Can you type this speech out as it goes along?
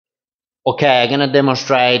Okay, I'm gonna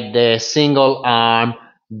demonstrate the single arm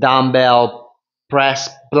dumbbell press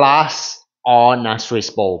plus on a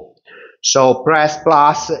Swiss ball. So press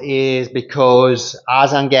plus is because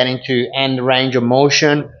as I'm getting to end range of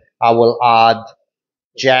motion, I will add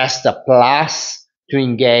just a plus to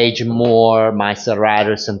engage more my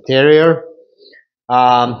serratus anterior.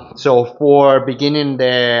 So for beginning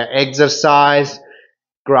the exercise,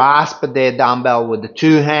 grasp the dumbbell with the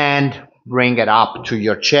two hands, bring it up to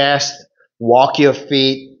your chest, walk your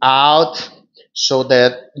feet out so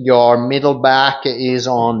that your middle back is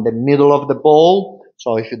on the middle of the ball.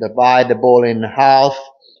 So if you divide the ball in half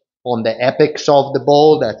on the apex of the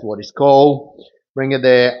ball, that's what it's called. Bring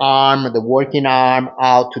the arm, the working arm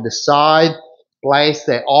out to the side. Place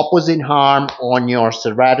the opposite arm on your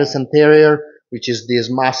serratus anterior, which is this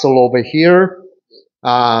muscle over here.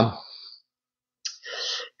 Have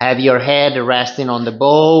your head resting on the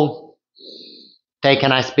ball. Take a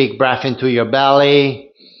nice big breath into your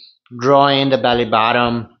belly. Draw in the belly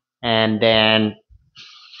button and then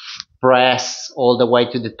press all the way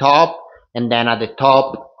to the top. And then at the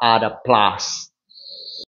top, add a plus.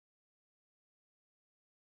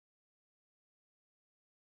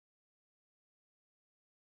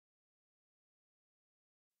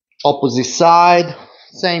 Opposite side,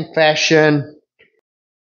 same fashion.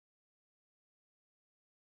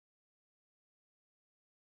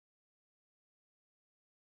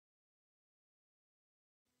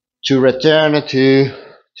 To return to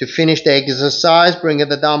finish the exercise, bring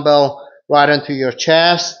the dumbbell right onto your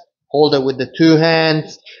chest, hold it with the two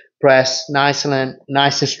hands, press nice and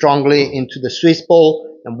strongly into the Swiss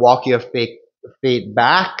ball and walk your feet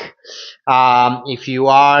back. If you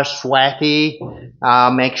are sweaty,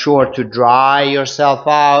 make sure to dry yourself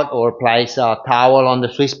out or place a towel on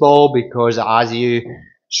the Swiss ball, because as you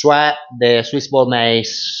sweat, the Swiss ball may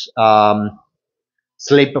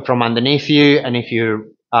slip from underneath you, and if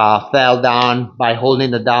you fell down by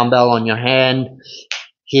holding the dumbbell on your hand,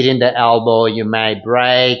 hitting the elbow, you may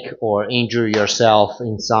break or injure yourself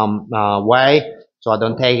in some way. So I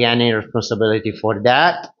don't take any responsibility for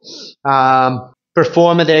that.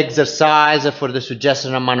 Perform the exercise for the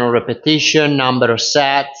suggested amount of repetition, number of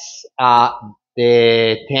sets,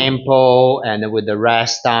 the tempo, and with the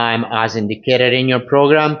rest time as indicated in your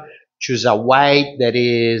program. Choose a weight that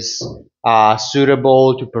is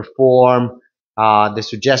suitable to perform the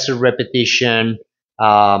suggested repetition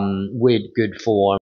with good form.